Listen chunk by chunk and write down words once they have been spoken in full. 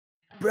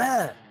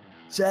Bruh.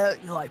 So,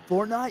 you like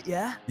Fortnite,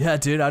 yeah? Yeah,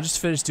 dude, I just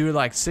finished doing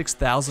like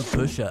 6,000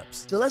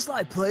 push-ups. So let's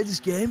like play this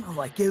game and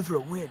like go for a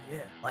win,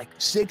 yeah. Like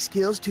 6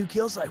 kills, 2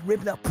 kills, like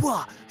ripping up,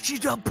 pwah,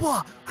 she's up,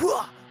 pwah,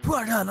 pwah,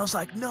 pwah. And I was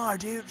like, nah,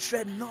 dude,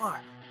 shredding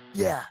gnar.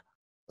 Yeah,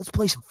 let's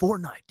play some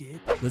Fortnite,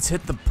 dude. Let's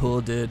hit the pool,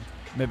 dude.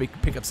 Maybe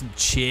pick up some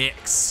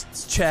chicks.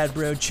 It's Chad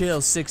Bro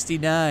Chill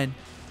 69.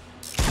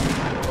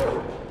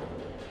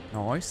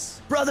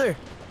 Nice. Brother,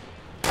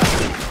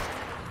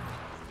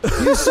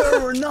 you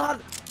sir were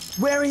not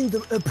wearing the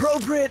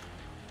appropriate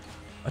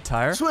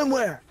Attire?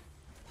 swimwear.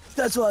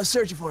 That's what I was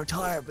searching for,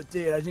 attire, but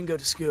dude, I didn't go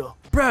to school.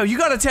 Bro, you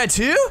got a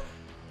tattoo?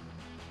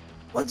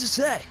 What's it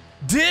say?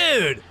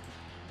 Dude!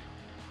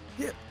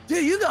 Yeah,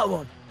 dude, you got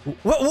one.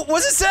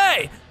 What's it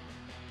say?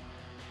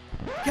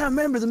 Can't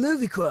remember the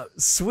movie quote.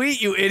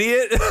 Sweet, you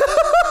idiot.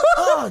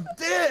 Oh,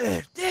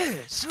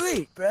 dude,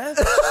 sweet, bro.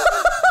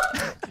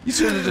 You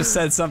should have just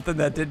said something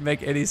that didn't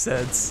make any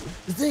sense.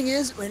 The thing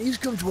is, when he's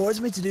come towards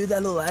me to do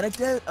that little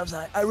anecdote, I was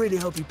like, I really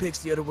hope he picks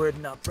the other word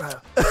and not bro.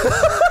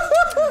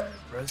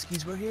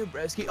 Broskies were here,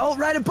 broski. Oh,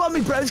 right above me,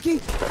 broski.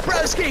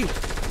 Broski!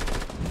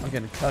 I'm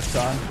getting cussed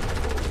on.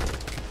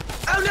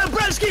 Oh no,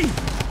 broski!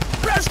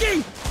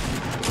 Broski!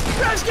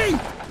 Broski!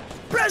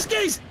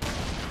 Broskies!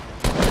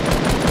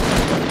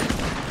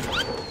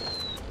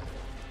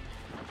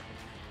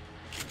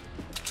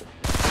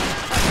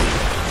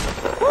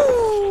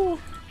 Woo!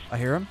 I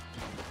hear him.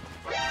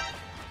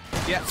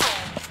 Yeah.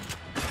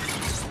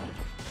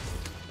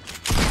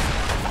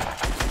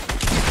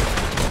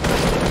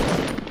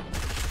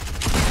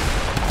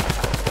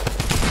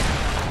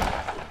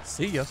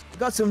 See ya.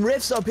 Got some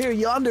rifts up here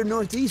yonder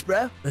northeast,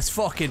 bro. Let's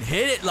fucking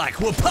hit it like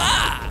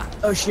whoop-ah!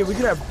 Oh shit, we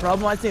could have a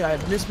problem. I think I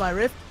missed my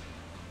rift.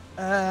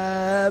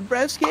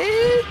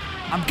 Broski?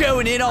 I'm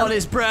going in on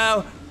this,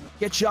 bro.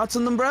 Get shots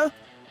on them, bro.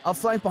 I'll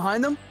flank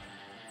behind them.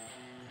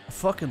 I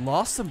fucking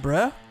lost him,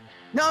 bro.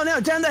 No,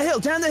 down the hill,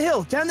 down the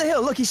hill, down the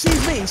hill. Look, he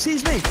sees me, he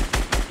sees me.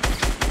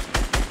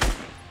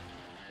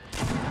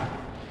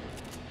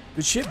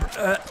 Good shit,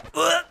 bro.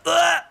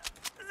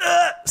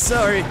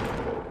 Sorry.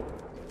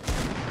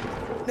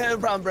 No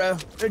problem, bro.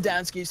 They're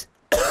downskis.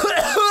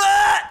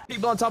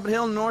 People on top of the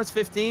hill, north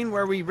 15,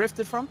 where we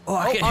rifted from. Oh,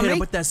 I can on hit me? him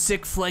with that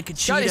sick flank of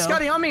Cheeto.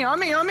 Scotty, on me.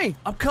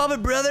 I'm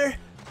coming, brother.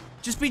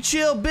 Just be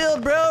chill.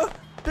 Build, bro.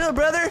 Build,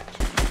 brother.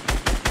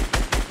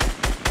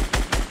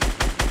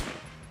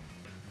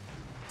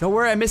 Don't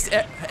worry, I missed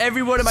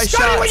every one of my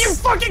shots. Scotty, will you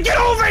fucking get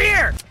over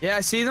here? Yeah,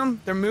 I see them.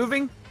 They're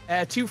moving.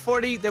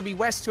 240, they'll be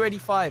west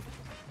 285.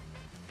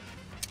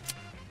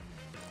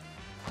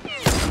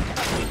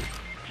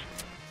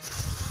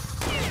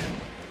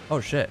 Oh,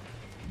 shit.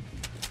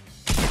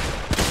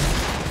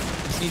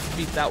 Just need to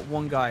beat that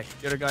one guy.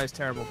 The other guy is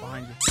terrible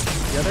behind you.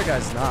 The other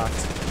guy's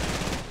knocked.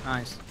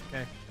 Nice.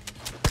 Okay.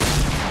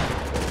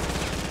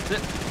 That's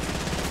it.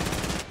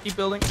 Keep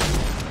building.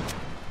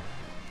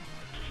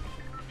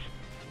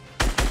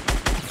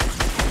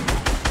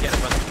 Get it,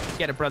 brother.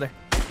 Get it, brother.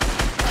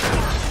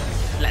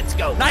 Let's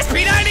go. Nice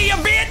P90, you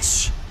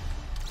bitch!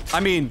 I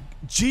mean,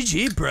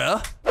 GG,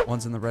 bro.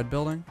 One's in the red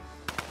building.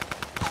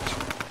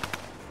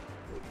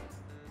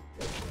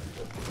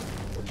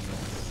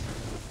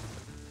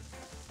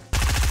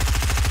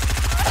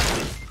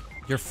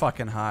 You're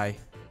fucking high.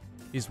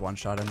 He's one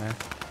shot in there.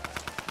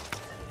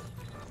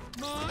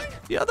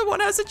 The other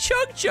one has a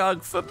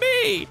chug for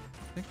me. I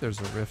think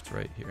there's a rift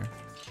right here.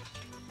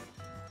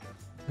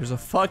 There's a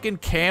fucking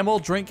camel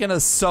drinking a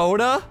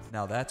soda.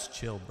 Now that's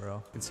chill, bro.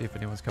 You can see if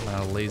anyone's coming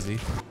out of lazy.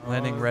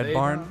 Landing red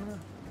barn.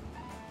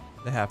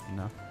 They have to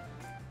know.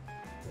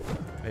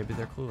 Maybe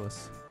they're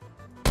clueless.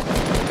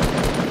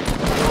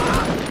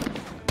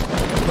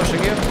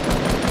 Pushing you.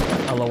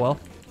 LOL.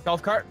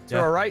 Golf cart to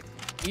our right,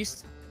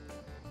 east.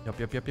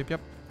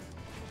 Yep.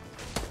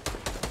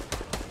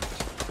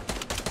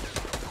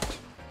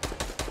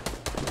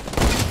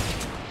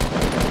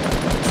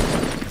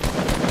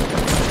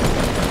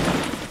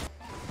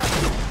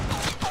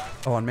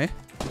 Oh, on me?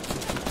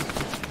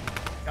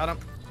 Got him.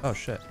 Oh,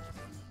 shit.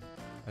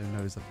 I didn't know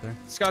he was up there.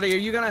 Scotty, are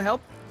you gonna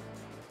help?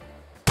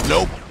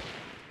 Nope.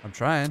 I'm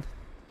trying.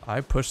 I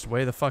pushed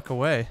way the fuck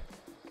away.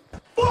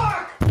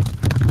 Fuck!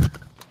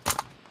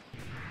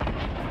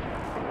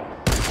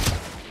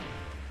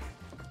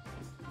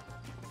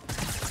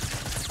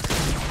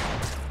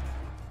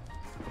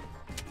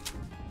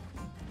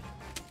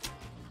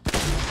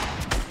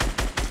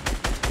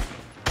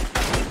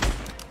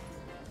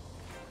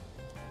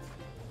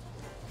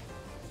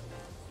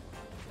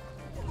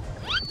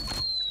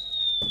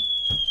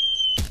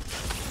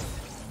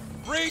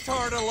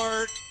 Retard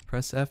alert!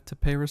 Press F to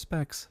pay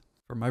respects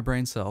for my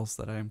brain cells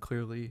that I am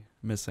clearly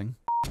missing.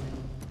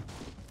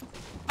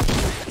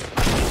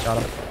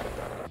 Got him.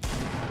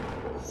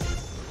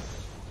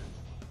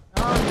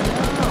 Oh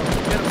no!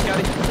 Get him,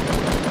 Scotty.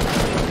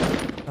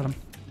 Got him.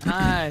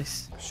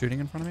 Nice. Shooting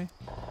in front of me?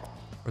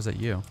 Or is that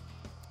you?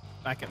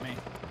 Back at me.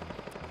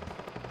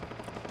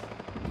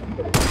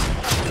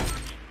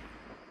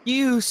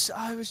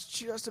 I was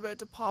just about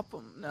to pop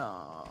him.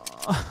 No.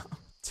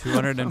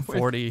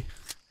 240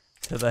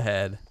 to the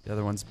head. The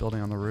other one's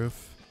building on the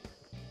roof.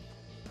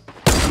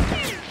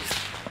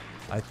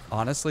 I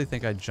honestly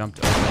think I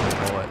jumped over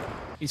the bullet.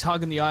 He's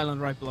hogging the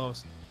island right below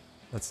us.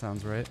 That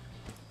sounds right.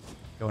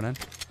 Going in.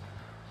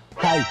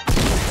 Hey.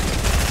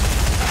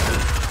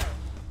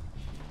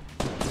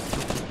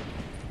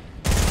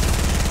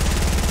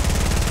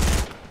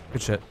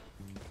 Good shit.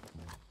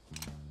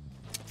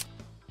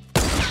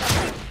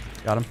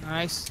 Got him.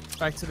 Nice.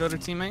 Back to the other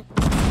teammate.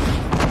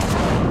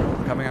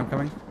 I'm coming, I'm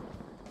coming.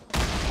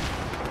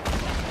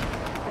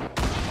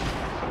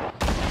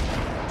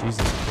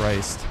 Jesus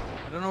Christ.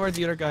 I don't know where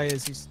the other guy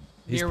is. He's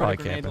near where probably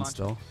the grenade camping launcher.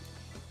 still.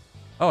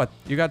 Oh,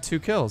 you got 2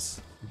 kills.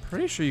 I'm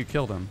pretty sure you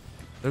killed him.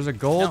 There's a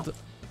gold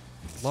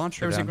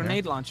launcher There's a down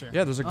grenade here. launcher.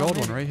 Yeah, there's a gold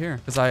one maybe. right here.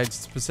 Because I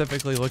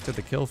specifically looked at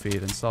the kill feed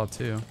and saw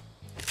 2.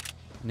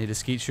 Need a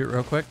skeet shoot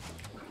real quick.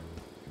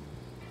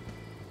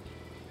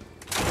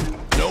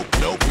 Nope,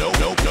 nope, nope,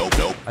 nope, nope,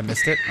 nope. I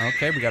missed it.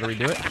 Okay, we gotta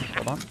redo it.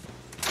 Hold on.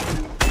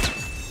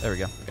 There we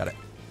go. Got it.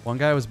 One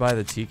guy was by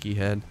the tiki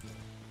head.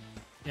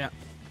 Yeah.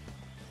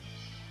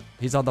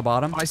 He's on the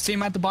bottom. I see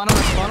him at the bottom.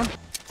 At the bottom.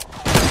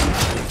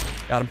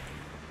 Got him.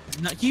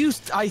 No,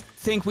 I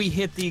think we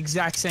hit the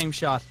exact same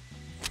shot.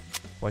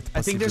 White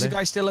I think there's a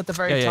guy still at the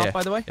very top,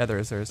 by the way. Yeah, there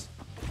is. There is.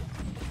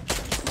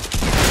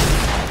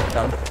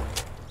 Got him.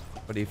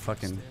 But he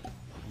fucking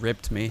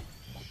ripped me.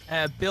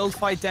 Build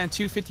fight down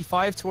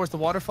 255 towards the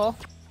waterfall.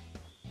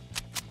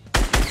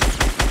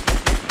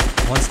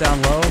 One's down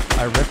low.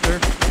 I ripped her.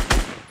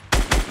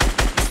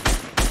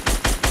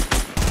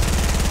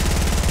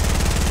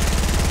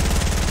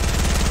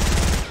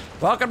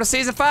 Welcome to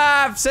season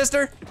 5,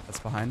 sister. That's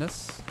behind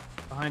us.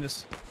 Behind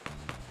us.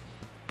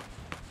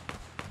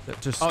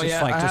 Just Oh, yeah,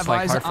 flank, I just have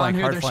flank, eyes hard on flank,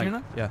 who hard they're flank.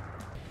 shooting Yeah.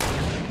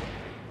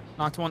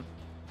 Knocked one.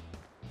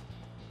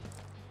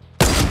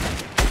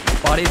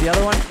 Body the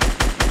other one.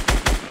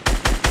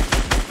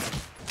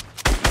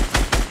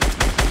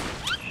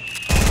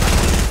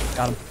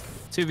 Got him.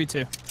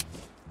 2v2.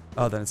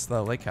 Oh, then it's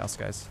the lake house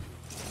guys.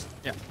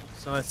 Yeah.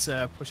 So let's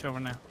push over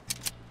now.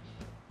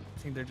 I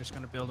think they're just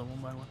gonna build them one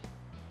by one.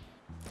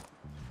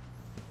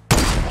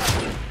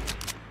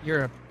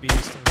 You're a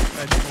beast.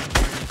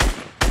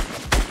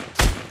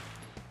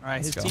 All right,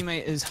 his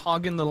teammate is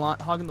hogging the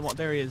water.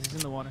 There he is. He's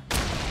in the water.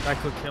 That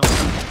could kill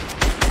him.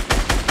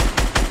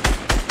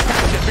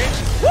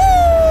 Woo!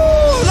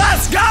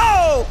 Let's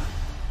go!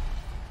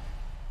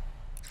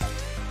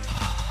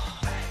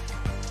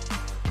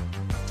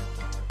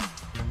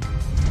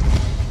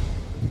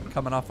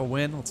 Coming off a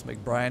win, let's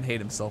make Brian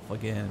hate himself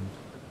again.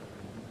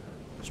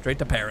 Straight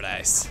to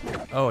paradise.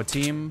 Oh, a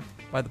team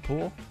by the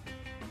pool?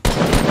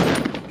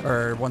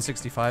 Or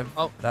 165,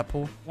 oh, that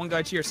pool? One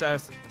guy to your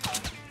south.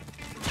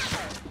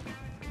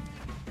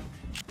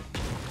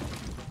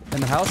 In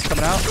the house,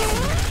 coming out.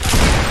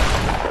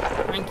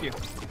 Thank you.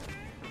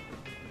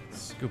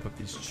 Scoop up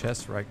these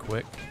chests right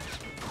quick.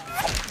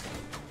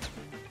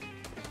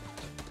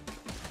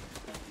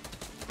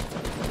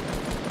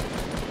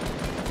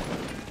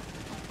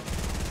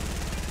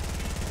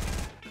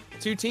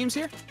 Two teams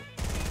here?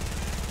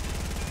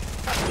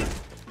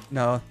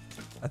 No,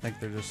 I think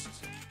they're just...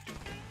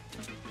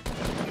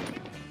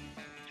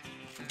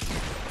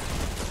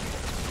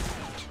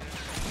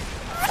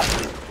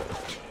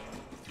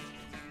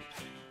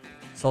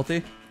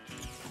 Salty?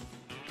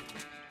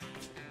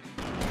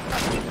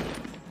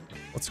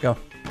 Let's go.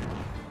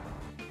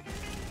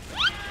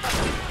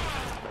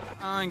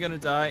 I'm gonna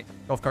die.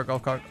 Golf cart,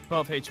 golf cart.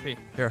 12 HP.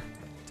 Here,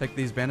 take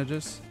these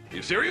bandages.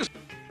 You serious?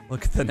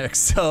 Look at the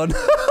next zone.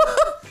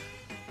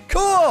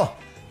 Cool!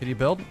 Can you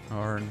build?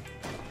 Or...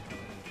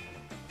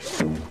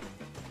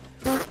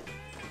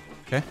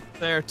 Okay.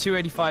 There,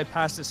 285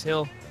 past this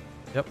hill.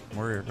 Yep,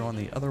 we're going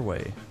the other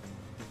way.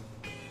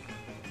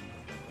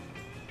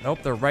 Nope,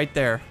 they're right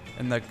there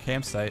in the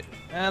campsite.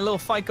 A little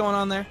fight going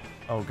on there.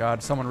 Oh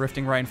god, someone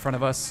rifting right in front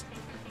of us.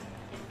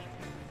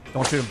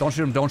 Don't shoot him, don't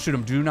shoot him, don't shoot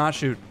him. Do not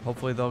shoot.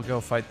 Hopefully they'll go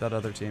fight that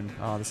other team.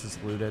 Oh, this is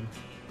looted.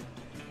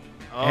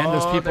 Oh, And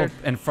there's people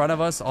in front of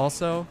us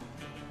also.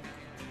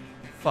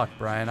 Fuck,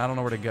 Brian, I don't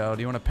know where to go.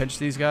 Do you want to pinch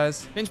these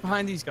guys? Pinch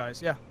behind these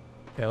guys, yeah.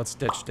 Okay, let's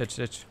ditch, ditch,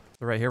 ditch.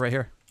 They're right here, right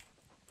here.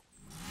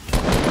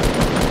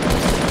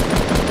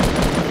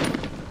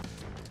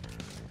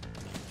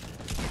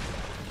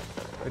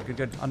 Good, good,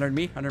 good. Under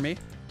me, under me.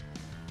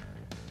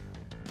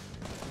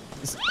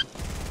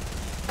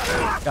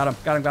 Got him,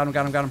 got him, got him,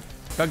 got him, got him.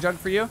 Jug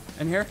for you,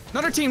 in here.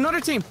 Another team, another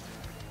team.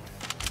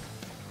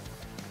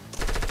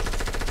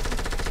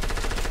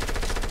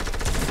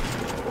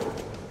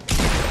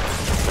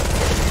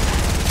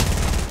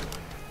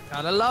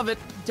 Gotta love it,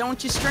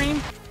 don't you,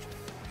 stream?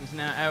 He's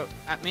now out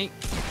at me.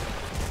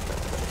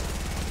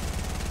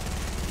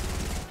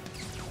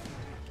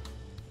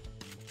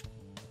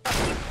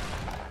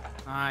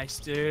 Nice,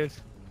 dude.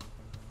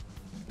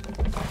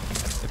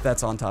 If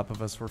that's on top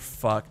of us, we're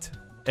fucked.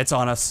 It's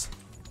on us.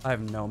 I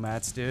have no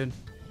mats, dude.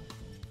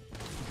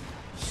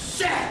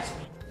 Shit!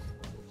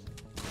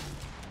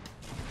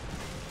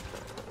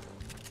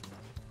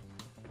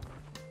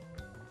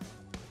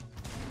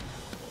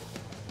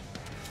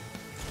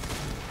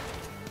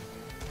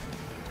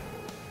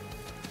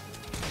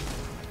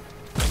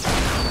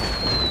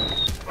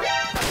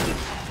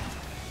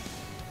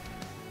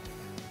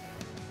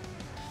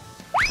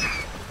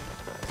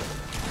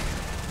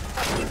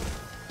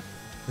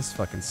 This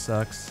fucking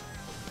sucks.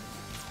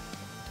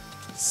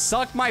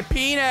 Suck my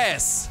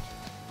penis!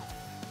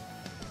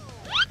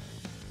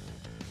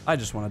 I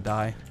just want to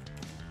die.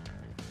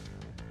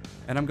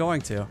 And I'm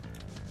going to.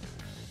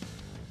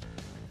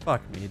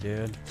 Fuck me,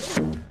 dude.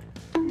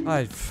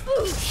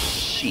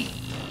 Shit.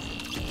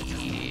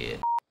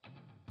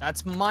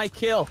 That's my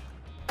kill.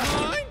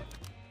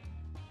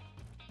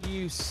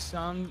 You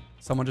son.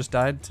 Someone just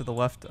died to the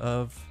left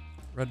of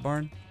Red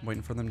Barn. I'm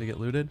waiting for them to get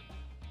looted.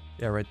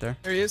 Yeah, right there.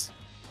 There he is.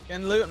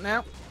 Getting loot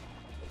now.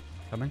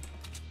 Coming.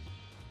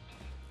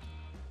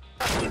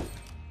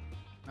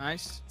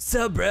 Nice.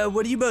 So, bro,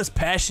 what are you most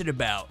passionate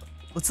about?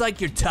 What's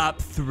like your top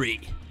 3?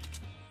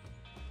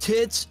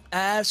 Tits,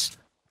 ass,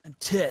 and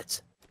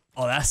tits.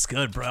 Oh, that's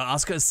good, bro. I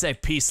was gonna say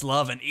peace,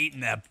 love, and eating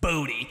that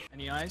booty.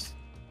 Any eyes?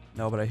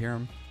 No, but I hear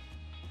him.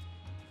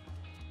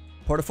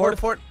 Port-a-fort.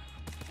 Fort.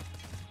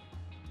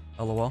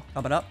 LOL.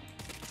 Coming up.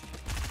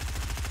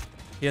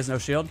 He has no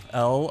shield.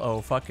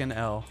 L-O fucking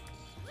L.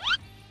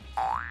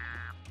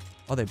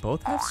 Oh, they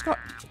both have scar.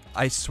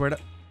 I swear to.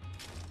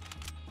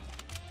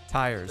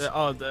 Tires.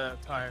 The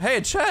tire. Hey,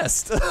 a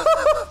chest!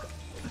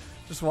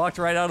 Just walked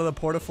right out of the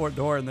Port-a-fort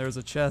door and there's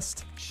a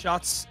chest.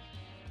 Shots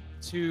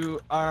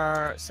to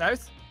our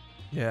south.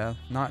 Yeah,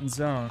 not in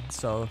zone.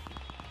 So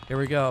here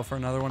we go for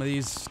another one of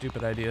these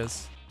stupid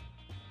ideas.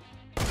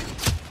 The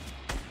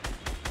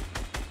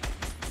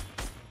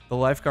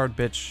lifeguard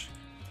bitch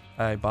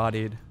I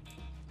bodied.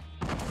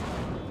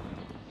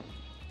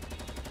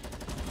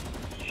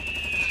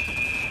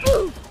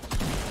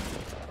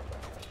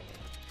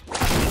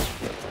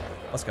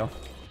 Let's go.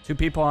 2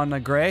 people on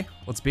gray.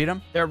 Let's beat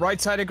them. They're right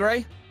side of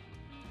gray.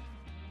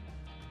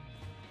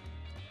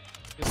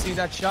 You see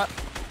that shot?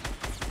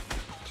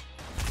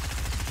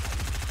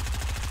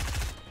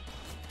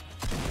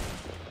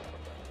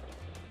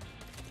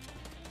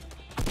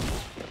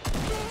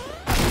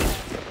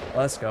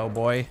 Let's go,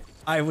 boy.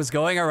 I was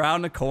going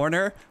around the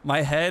corner.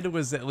 My head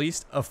was at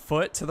least a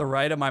foot to the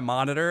right of my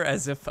monitor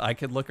as if I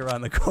could look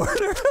around the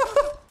corner.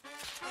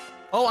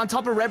 Oh, on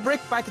top of red brick,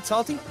 back at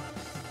Salty.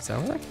 Is that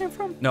where that came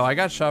from? No, I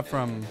got shot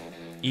from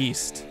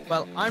east.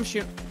 Well, I'm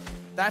shooting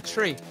that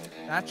tree.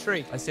 That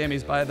tree. I see him.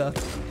 He's by the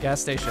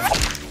gas station.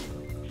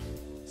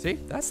 See?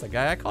 That's the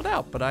guy I called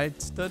out, but I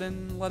stood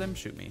and let him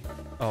shoot me.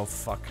 Oh,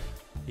 fuck.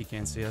 He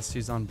can't see us.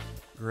 He's on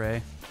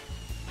gray.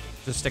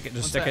 Just stick it.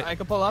 Just stick it. I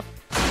can pull up.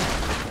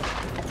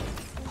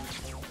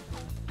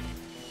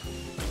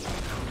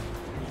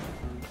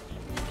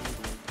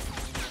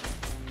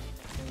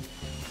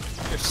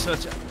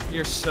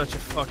 You're such a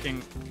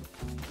fucking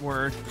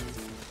word.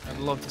 I'd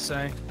love to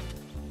say.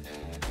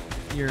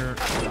 You're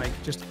like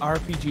just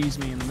RPGs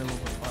me in the middle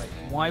of a fight.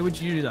 Why would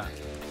you do that?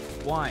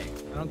 Why?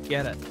 I don't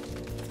get it.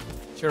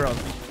 Sure, I'll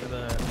speak for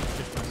the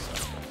just myself.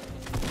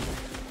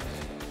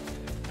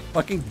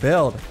 Fucking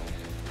build.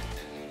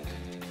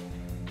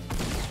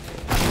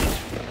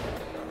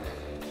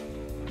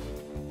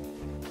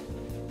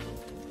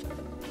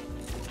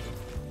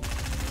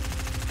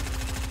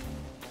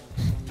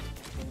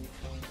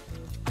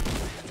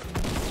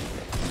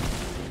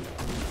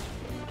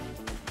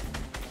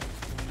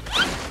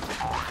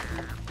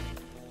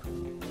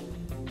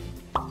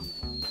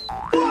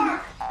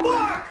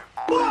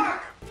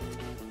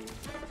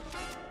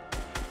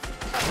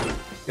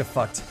 Get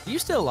fucked. Are you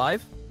still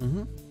alive?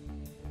 Mm-hmm.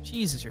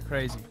 Jesus, you're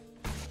crazy.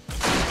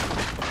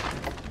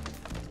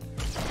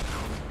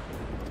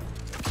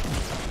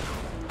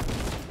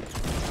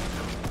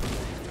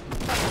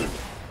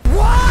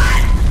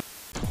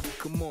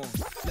 Come on,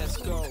 let's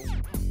go.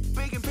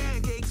 Baking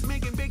pancakes,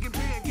 making bacon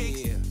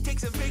pancakes. Yeah. Take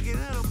some bacon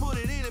and I'll put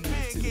it in a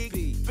pancake.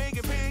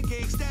 Bacon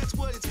pancakes, that's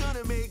what it's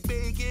gonna make.